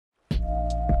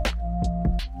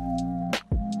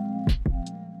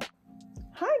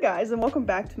guys, and welcome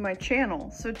back to my channel.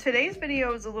 So today's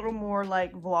video is a little more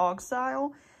like vlog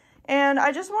style, and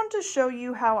I just wanted to show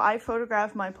you how I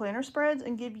photograph my planner spreads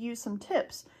and give you some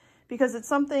tips, because it's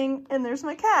something, and there's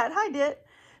my cat, hi Dit.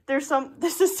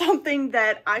 This is something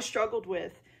that I struggled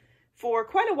with for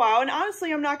quite a while, and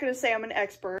honestly I'm not going to say I'm an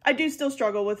expert. I do still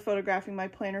struggle with photographing my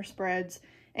planner spreads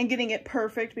and getting it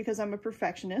perfect because I'm a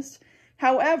perfectionist.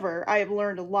 However, I have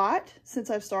learned a lot since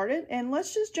I've started, and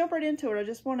let's just jump right into it. I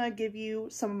just want to give you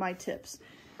some of my tips.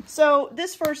 So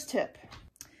this first tip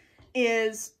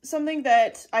is something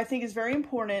that I think is very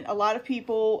important. A lot of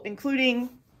people, including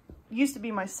used to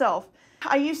be myself,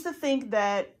 I used to think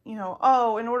that, you know,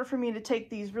 oh, in order for me to take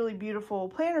these really beautiful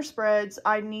planner spreads,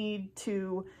 I need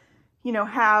to, you know,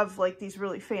 have like these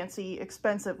really fancy,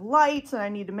 expensive lights, and I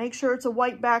need to make sure it's a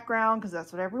white background because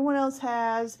that's what everyone else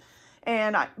has.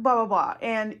 And blah, blah, blah.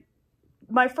 And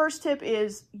my first tip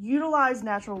is utilize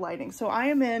natural lighting. So I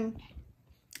am in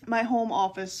my home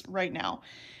office right now,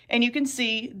 and you can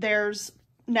see there's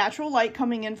natural light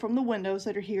coming in from the windows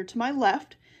that are here to my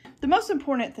left. The most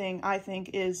important thing, I think,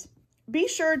 is be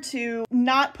sure to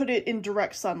not put it in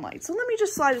direct sunlight. So let me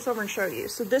just slide this over and show you.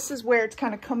 So this is where it's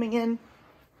kind of coming in.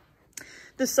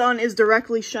 The sun is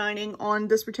directly shining on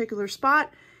this particular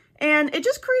spot. And it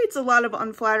just creates a lot of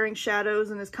unflattering shadows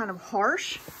and is kind of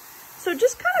harsh. So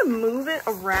just kind of move it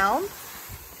around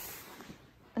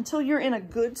until you're in a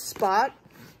good spot.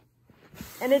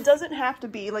 And it doesn't have to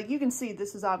be, like you can see,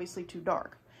 this is obviously too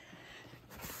dark.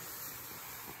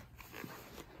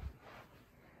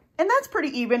 And that's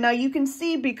pretty even. Now you can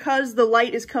see, because the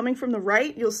light is coming from the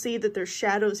right, you'll see that there's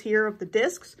shadows here of the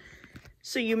discs.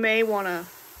 So you may want to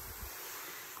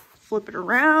flip it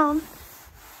around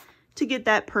to get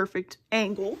that perfect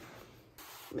angle.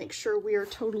 Make sure we are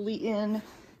totally in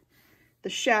the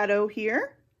shadow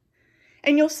here.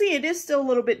 And you'll see it is still a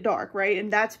little bit dark, right?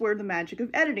 And that's where the magic of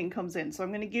editing comes in. So I'm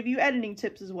going to give you editing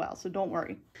tips as well, so don't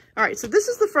worry. All right, so this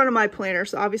is the front of my planner.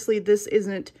 So obviously this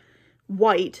isn't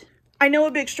white. I know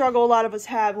a big struggle a lot of us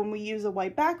have when we use a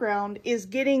white background is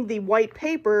getting the white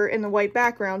paper and the white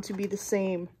background to be the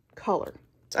same color.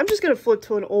 So I'm just going to flip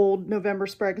to an old November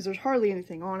spread because there's hardly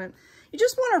anything on it. You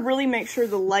just want to really make sure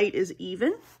the light is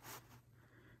even.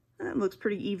 That looks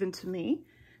pretty even to me.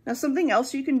 Now, something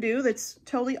else you can do that's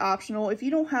totally optional, if you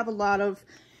don't have a lot of,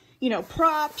 you know,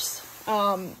 props,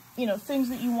 you know, things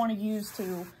that you want to use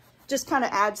to just kind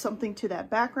of add something to that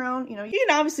background, you know, you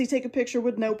can obviously take a picture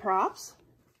with no props.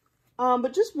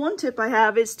 But just one tip I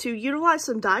have is to utilize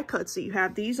some die cuts that you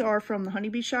have. These are from the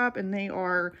Honeybee shop, and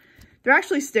they're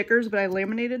actually stickers, but I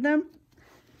laminated them.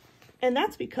 And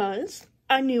that's because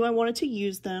I knew I wanted to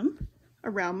use them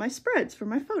around my spreads for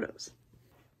my photos.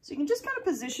 So you can just kind of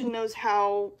position those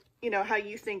how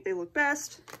you think they look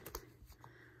best.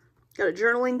 Got a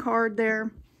journaling card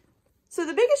there. So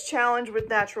the biggest challenge with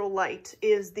natural light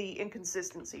is the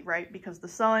inconsistency, right? Because the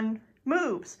sun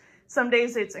moves. Some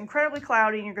days it's incredibly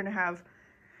cloudy and you're going to have,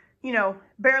 you know,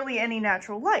 barely any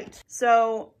natural light.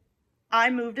 So I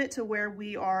moved it to where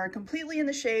we are completely in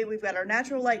the shade. We've got our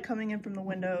natural light coming in from the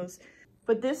windows.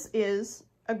 But this is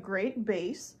a great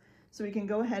base, so we can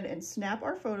go ahead and snap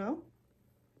our photo.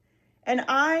 And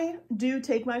I do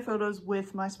take my photos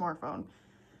with my smartphone.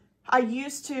 I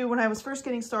used to, when I was first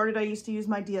getting started, I used to use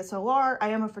my DSLR. I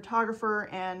am a photographer,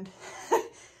 and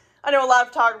I know a lot of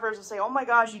photographers will say, oh my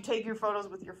gosh, you take your photos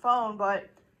with your phone, but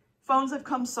phones have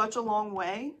come such a long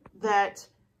way that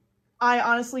I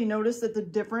honestly noticed that the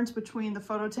difference between the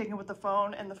photo taken with the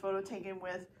phone and the photo taken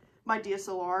with my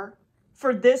DSLR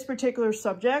for this particular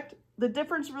subject, the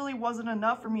difference really wasn't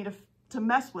enough for me to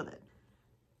mess with it.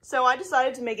 So I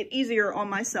decided to make it easier on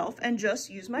myself and just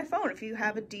use my phone. If you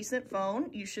have a decent phone,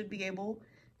 you should be able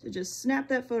to just snap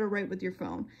that photo right with your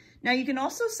phone. Now you can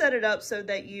also set it up so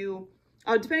that you,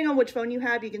 depending on which phone you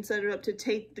have, you can set it up to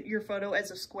take your photo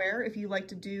as a square if you like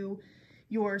to do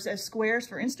yours as squares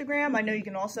for Instagram. I know you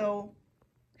can also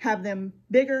have them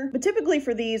bigger, but typically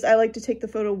for these, I like to take the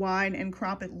photo wide and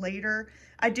crop it later.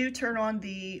 I do turn on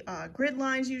the grid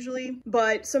lines usually,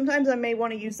 but sometimes I may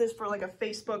want to use this for like a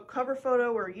Facebook cover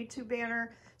photo or a YouTube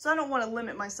banner. So I don't want to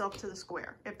limit myself to the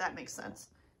square, if that makes sense.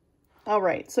 All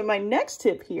right, so my next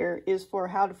tip here is for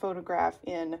how to photograph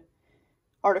in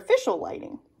artificial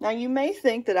lighting. Now you may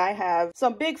think that I have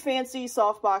some big fancy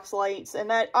softbox lights, and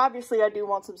that obviously I do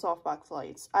want some softbox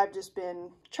lights. I've just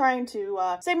been trying to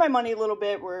save my money a little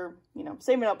bit. We're, you know,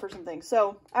 saving up for some things.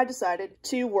 So I decided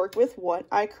to work with what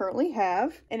I currently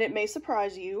have, and it may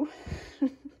surprise you,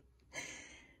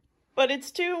 but it's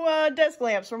two desk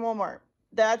lamps from Walmart.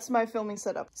 That's my filming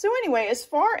setup. So anyway, as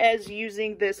far as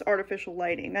using this artificial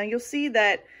lighting, now you'll see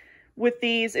that with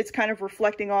these, it's kind of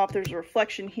reflecting off. There's a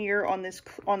reflection here on this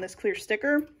clear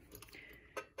sticker.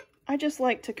 I just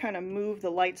like to kind of move the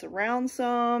lights around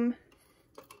some.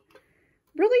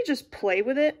 Really just play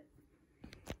with it.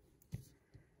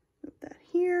 Put that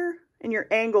here. And your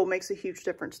angle makes a huge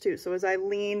difference too. So as I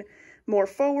lean more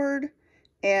forward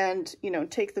and, you know,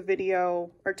 take the video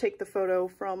or take the photo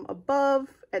from above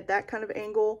at that kind of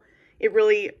angle, it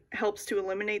really helps to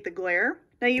eliminate the glare.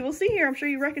 Now you will see here, I'm sure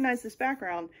you recognize this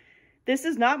background. This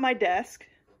is not my desk.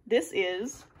 This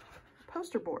is a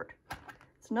poster board.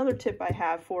 It's another tip I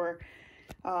have for,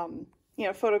 you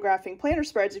know, photographing planner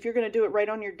spreads. If you're going to do it right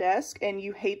on your desk and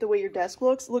you hate the way your desk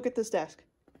looks, look at this desk.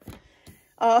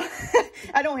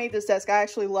 I don't hate this desk. I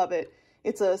actually love it.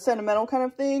 It's a sentimental kind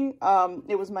of thing.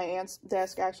 It was my aunt's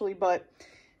desk actually, but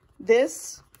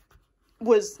this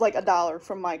was like $1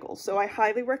 from Michael's. So I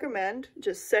highly recommend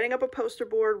just setting up a poster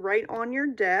board right on your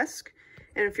desk.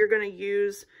 And if you're going to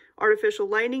use artificial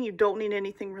lighting, you don't need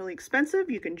anything really expensive.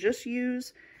 You can just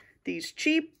use these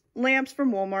cheap lamps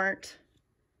from Walmart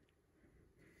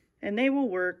and they will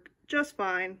work just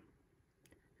fine.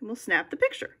 And we'll snap the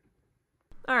picture.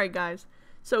 All right, guys.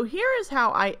 So here is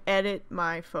how I edit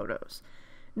my photos.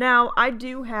 Now, I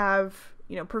do have,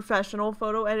 you know, professional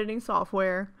photo editing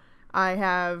software. I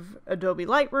have Adobe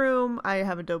Lightroom. I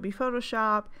have Adobe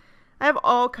Photoshop. I have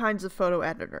all kinds of photo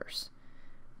editors.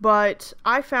 But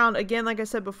I found, again, like I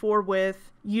said before,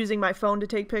 with using my phone to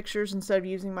take pictures instead of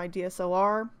using my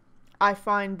DSLR, I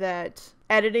find that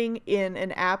editing in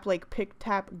an app like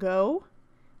PicTapGo,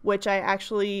 which I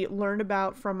actually learned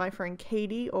about from my friend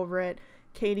Katie over at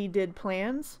Katie Did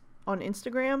Plans on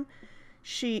Instagram.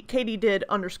 Katie did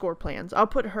 _plans. I'll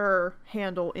put her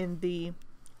handle in the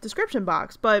description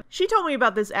box. But she told me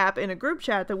about this app in a group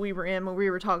chat that we were in when we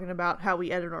were talking about how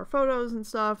we edit our photos and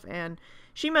stuff. And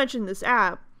she mentioned this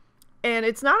app. And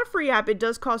it's not a free app. It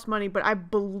does cost money, but I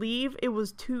believe it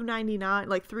was $2.99,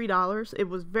 like $3. It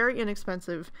was very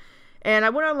inexpensive. And I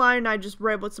went online and I just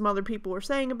read what some other people were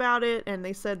saying about it. And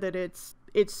they said that it's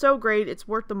so great. It's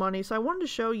worth the money. So I wanted to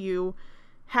show you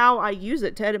how I use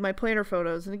it to edit my planner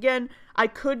photos. And again, I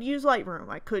could use Lightroom.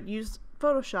 I could use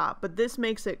Photoshop, but this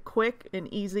makes it quick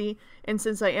and easy. And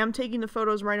since I am taking the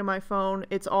photos right on my phone,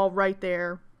 it's all right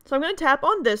there. So I'm going to tap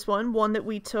on this one that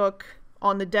we took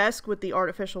on the desk with the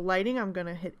artificial lighting. I'm going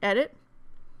to hit edit.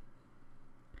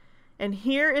 And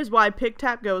here is why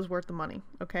PicTapGo is worth the money,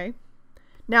 okay?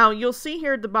 Now, you'll see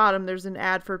here at the bottom, there's an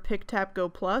ad for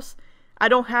PicTapGo Plus. I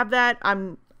don't have that.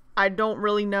 I don't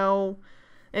really know.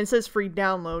 And it says free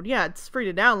download. Yeah, it's free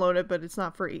to download it, but it's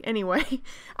not free. Anyway,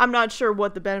 I'm not sure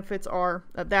what the benefits are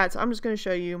of that, so I'm just going to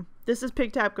show you. This is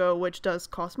PicTapGo, which does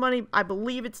cost money. I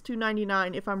believe it's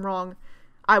 $2.99. If I'm wrong,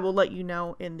 I will let you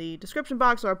know in the description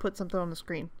box, or I'll put something on the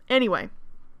screen. Anyway,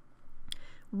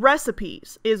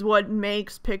 recipes is what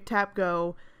makes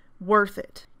PicTapGo worth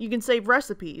it. You can save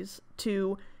recipes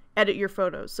to edit your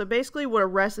photos. So basically what a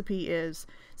recipe is,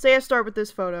 say I start with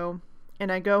this photo,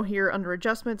 and I go here under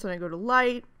adjustments and I go to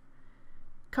light,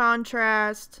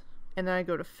 contrast, and then I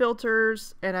go to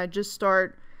filters, and I just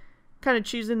start kind of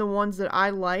choosing the ones that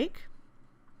I like.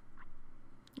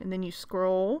 And then you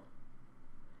scroll.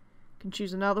 You can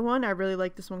choose another one. I really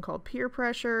like this one called Peer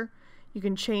Pressure. You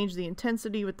can change the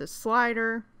intensity with the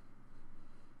slider.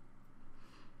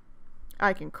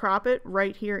 I can crop it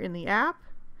right here in the app.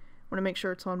 I want to make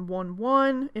sure it's on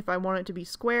 1:1. If I want it to be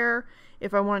square,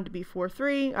 if I want it to be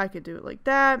 4:3, I could do it like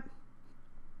that.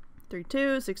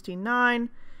 3:2, 16:9,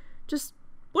 just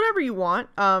whatever you want.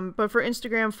 But for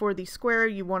Instagram, for the square,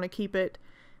 you want to keep it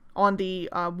on the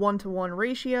 1:1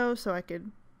 ratio, so I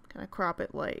could kind of crop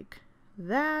it like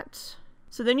that.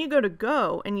 So then you go to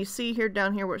go, and you see here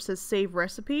down here where it says save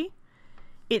recipe.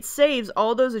 It saves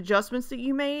all those adjustments that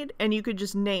you made, and you could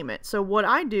just name it. So what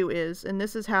I do is, and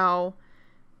this is how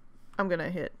I'm going to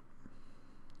hit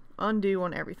undo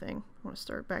on everything. I want to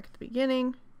start back at the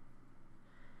beginning.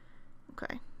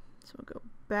 Okay, so we'll go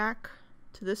back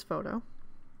to this photo.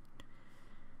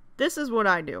 This is what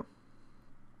I do.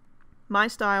 My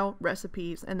style,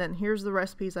 recipes, and then here's the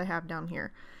recipes I have down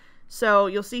here. So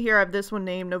you'll see here I have this one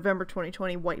named November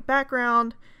 2020 white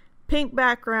background, pink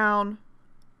background,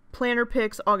 planner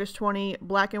pics August 20,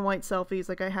 black and white selfies.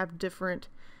 Like I have different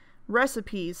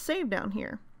recipes saved down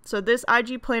here. So this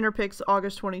IG planner pics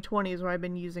August 2020 is what I've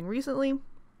been using recently.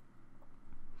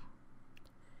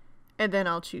 And then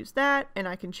I'll choose that, and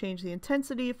I can change the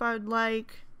intensity if I would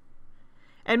like.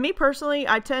 And me personally,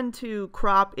 I tend to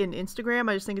crop in Instagram.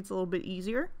 I just think it's a little bit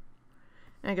easier.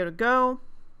 And I go to go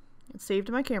and save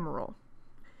to my camera roll.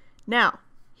 Now,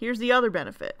 here's the other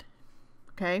benefit.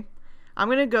 Okay, I'm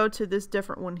going to go to this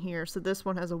different one here. So this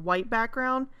one has a white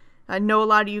background. I know a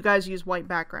lot of you guys use white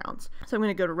backgrounds. So I'm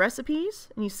going to go to recipes,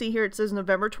 and you see here it says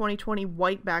November 2020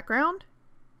 white background.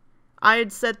 I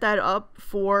had set that up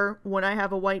for when I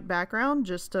have a white background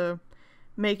just to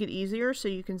make it easier, so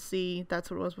you can see that's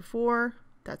what it was before,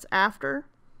 that's after.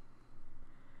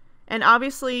 And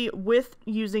obviously with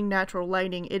using natural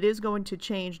lighting, it is going to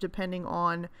change depending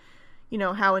on, you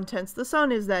know, how intense the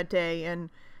sun is that day and,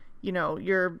 you know,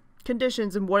 your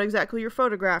conditions and what exactly you're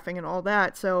photographing and all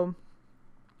that. So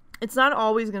it's not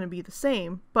always going to be the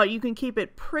same, but you can keep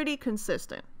it pretty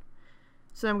consistent.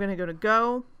 So I'm going to go to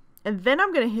go, and then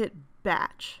I'm going to hit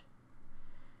batch.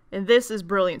 And this is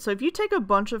brilliant. So if you take a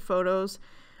bunch of photos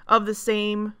of the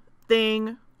same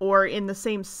thing or in the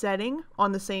same setting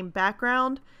on the same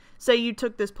background, say you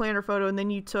took this planner photo and then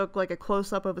you took like a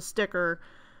close-up of a sticker,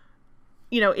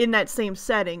 you know, in that same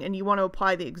setting, and you want to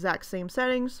apply the exact same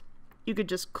settings, you could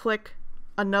just click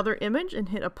another image and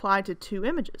hit apply to 2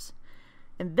 images.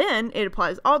 And then it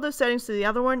applies all those settings to the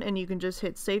other one, and you can just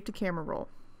hit save to camera roll.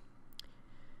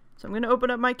 So I'm going to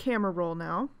open up my camera roll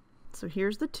now. So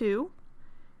here's the 2,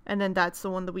 and then that's the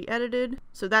one that we edited.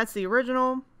 So that's the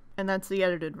original, and that's the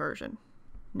edited version.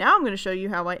 Now I'm going to show you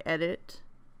how I edit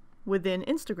within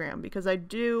Instagram, because I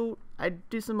do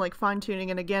some like fine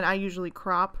tuning, and again, I usually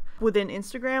crop within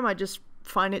Instagram. I just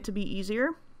find it to be easier.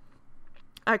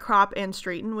 I crop and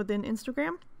straighten within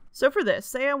Instagram. So for this,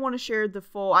 say I want to share the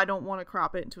full, I don't want to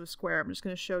crop it into a square. I'm just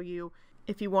going to show you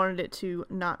if you wanted it to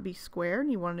not be square and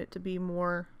you wanted it to be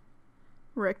more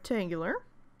rectangular.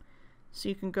 So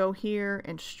you can go here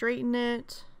and straighten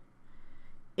it.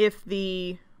 If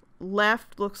the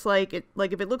left looks like it,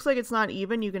 like if it looks like it's not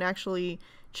even, you can actually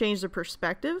change the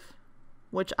perspective,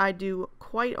 which I do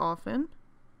quite often.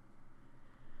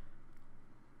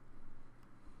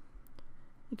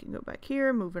 You can go back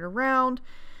here, move it around.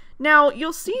 Now,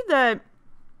 you'll see that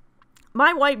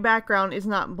my white background is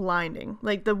not blinding.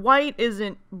 Like, the white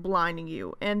isn't blinding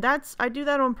you. And I do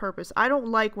that on purpose. I don't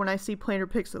like when I see planner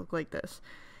pics that look like this.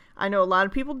 I know a lot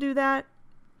of people do that.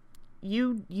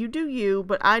 You do you,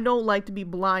 but I don't like to be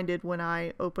blinded when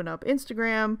I open up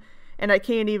Instagram. And I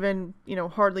can't even, you know,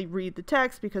 hardly read the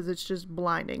text because it's just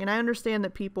blinding. And I understand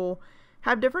that people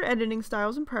have different editing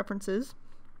styles and preferences.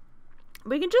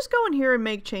 But you can just go in here and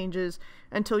make changes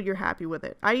until you're happy with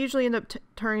it. I usually end up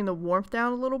turning the warmth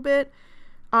down a little bit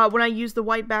when I use the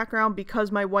white background,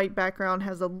 because my white background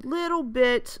has a little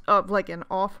bit of like an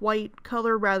off-white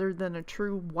color rather than a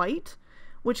true white,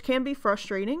 which can be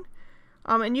frustrating.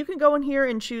 And you can go in here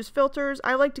and choose filters.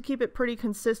 I like to keep it pretty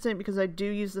consistent because I do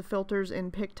use the filters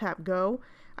in PicTap Go.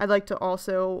 I'd like to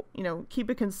also, you know, keep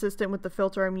it consistent with the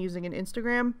filter I'm using in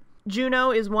Instagram.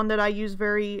 Juno is one that I use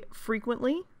very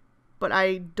frequently, but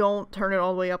I don't turn it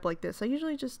all the way up like this. I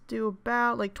usually just do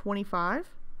about like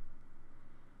 25.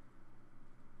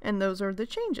 And those are the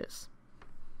changes.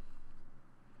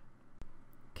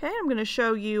 Okay, I'm going to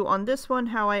show you on this one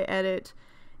how I edit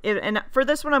it. And for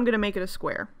this one, I'm going to make it a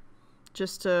square,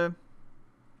 just to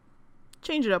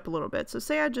change it up a little bit. So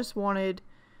say I just wanted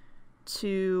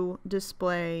to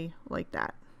display like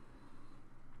that.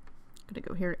 I'm going to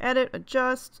go here to edit,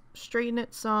 adjust, straighten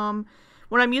it some.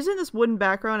 When I'm using this wooden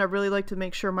background, I really like to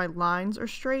make sure my lines are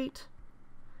straight.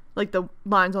 Like the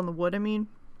lines on the wood, I mean.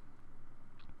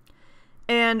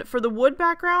 And for the wood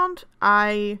background,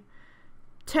 I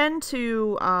tend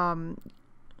to,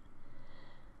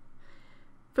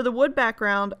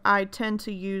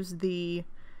 use the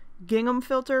gingham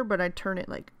filter, but I turn it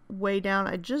like way down.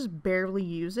 I just barely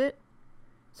use it.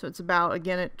 So it's about,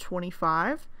 again, at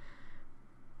 25.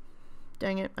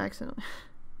 Dang it, accidentally.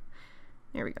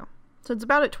 There we go. So it's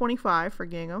about at 25 for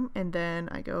gingham, and then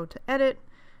I go to edit,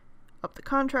 up the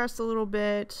contrast a little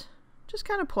bit, just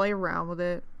kind of play around with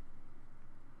it.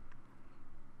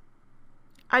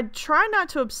 I try not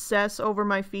to obsess over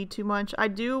my feed too much. I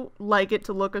do like it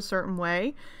to look a certain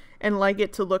way and like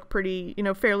it to look pretty, you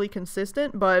know, fairly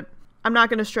consistent, but I'm not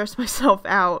going to stress myself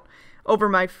out over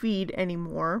my feed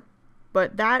anymore.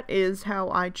 But that is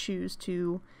how I choose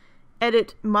to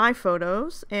edit my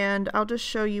photos, and I'll just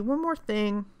show you one more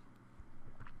thing.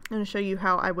 I'm going to show you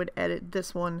how I would edit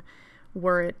this one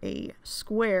were it a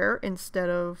square instead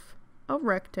of a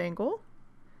rectangle.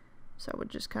 So I would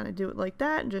just kind of do it like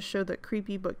that and just show that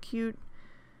creepy but cute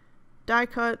die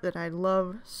cut that I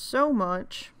love so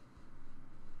much.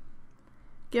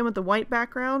 Again, with the white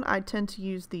background, I tend to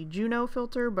use the Juno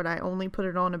filter, but I only put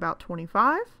it on about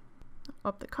 25.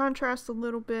 Up the contrast a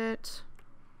little bit.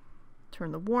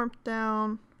 Turn the warmth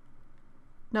down.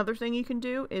 Another thing you can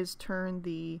do is turn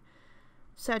the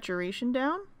saturation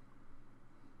down.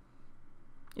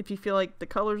 If you feel like the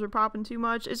colors are popping too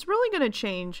much, it's really going to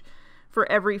change for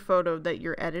every photo that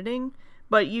you're editing,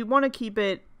 but you want to keep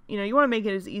it, you know, you want to make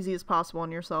it as easy as possible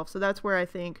on yourself. So that's where I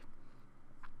think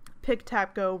Pick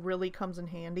Tap Go really comes in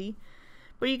handy.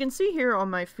 But you can see here on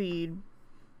my feed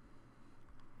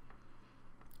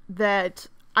that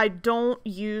I don't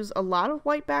use a lot of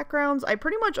white backgrounds. I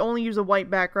pretty much only use a white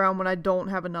background when I don't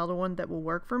have another one that will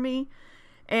work for me.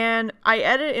 And I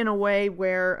edit in a way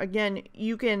where, again,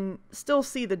 you can still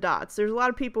see the dots. There's a lot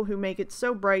of people who make it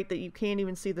so bright that you can't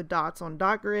even see the dots on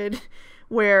dot grid,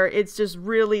 where it's just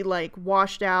really like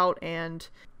washed out and,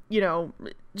 you know,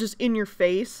 just in your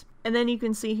face. And then you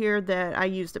can see here that I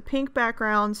used a pink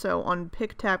background. So on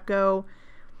Pick Tap Go,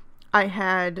 I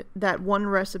had that one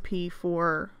recipe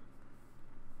for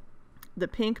the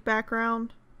pink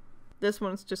background. This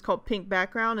one's just called Pink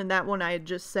Background, and that one I had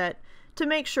just set to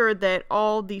make sure that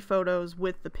all the photos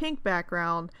with the pink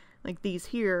background, like these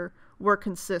here, were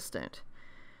consistent.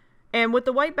 And with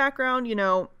the white background, you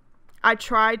know, I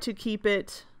tried to keep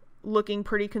it looking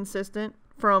pretty consistent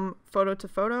from photo to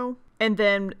photo. And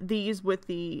then these with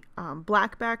the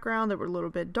black background that were a little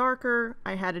bit darker,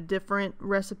 I had a different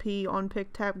recipe on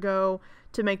Pick Tap Go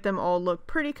to make them all look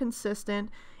pretty consistent.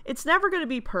 It's never going to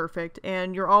be perfect,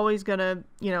 and you're always going to,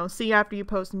 you know, see after you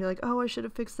post and be like, oh, I should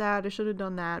have fixed that, I should have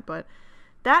done that, but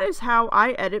that is how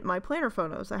I edit my planner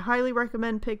photos. I highly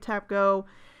recommend Pick Tap Go.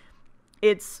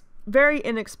 It's very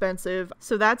inexpensive.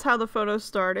 So that's how the photo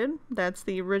started. That's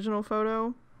the original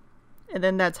photo. And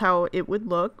then that's how it would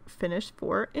look finished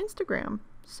for Instagram.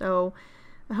 So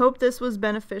I hope this was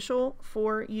beneficial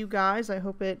for you guys. I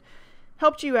hope it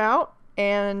helped you out.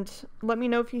 And let me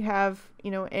know if you have,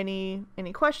 you know, any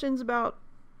questions about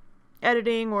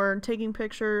editing or taking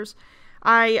pictures.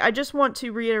 I just want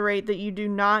to reiterate that you do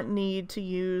not need to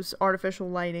use artificial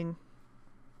lighting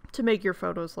to make your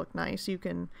photos look nice. You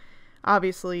can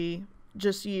obviously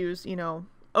just use, you know,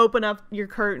 open up your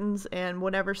curtains and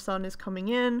whatever sun is coming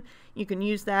in, you can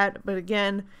use that. But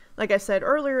again, like I said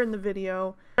earlier in the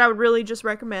video, I would really just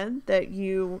recommend that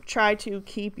you try to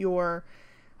keep your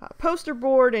poster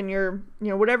board and your, you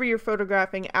know, whatever you're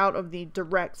photographing out of the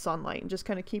direct sunlight, and just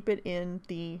kind of keep it in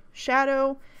the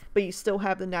shadow, but you still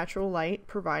have the natural light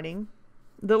providing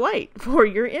the light for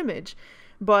your image.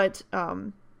 But,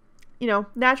 you know,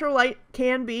 natural light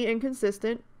can be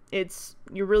inconsistent.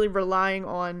 You're really relying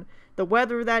on the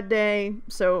weather that day.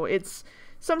 So it's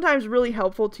sometimes really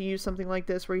helpful to use something like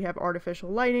this where you have artificial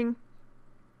lighting.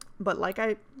 But like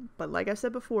I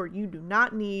said before, you do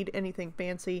not need anything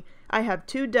fancy. I have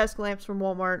 2 desk lamps from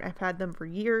Walmart. I've had them for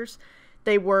years.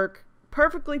 They work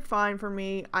perfectly fine for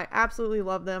me. I absolutely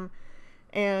love them.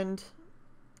 And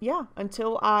yeah,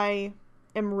 until I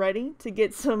am ready to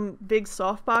get some big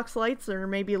softbox lights that are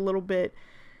maybe a little bit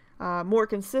more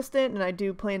consistent, and I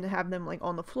do plan to have them like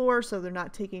on the floor so they're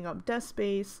not taking up desk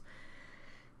space,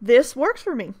 this works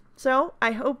for me. So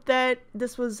I hope that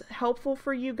this was helpful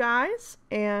for you guys,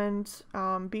 and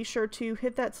be sure to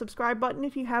hit that subscribe button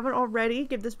if you haven't already.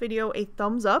 Give this video a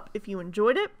thumbs up if you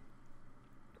enjoyed it,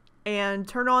 and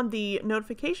turn on the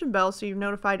notification bell so you're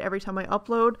notified every time I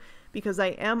upload, because I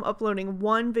am uploading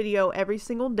 1 video every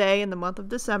single day in the month of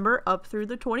December up through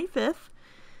the 25th.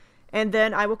 And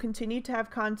then I will continue to have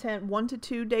content 1 to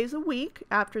 2 days a week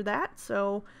after that.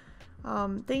 So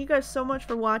thank you guys so much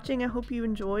for watching. I hope you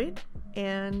enjoyed,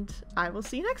 and I will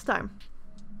see you next time.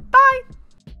 Bye!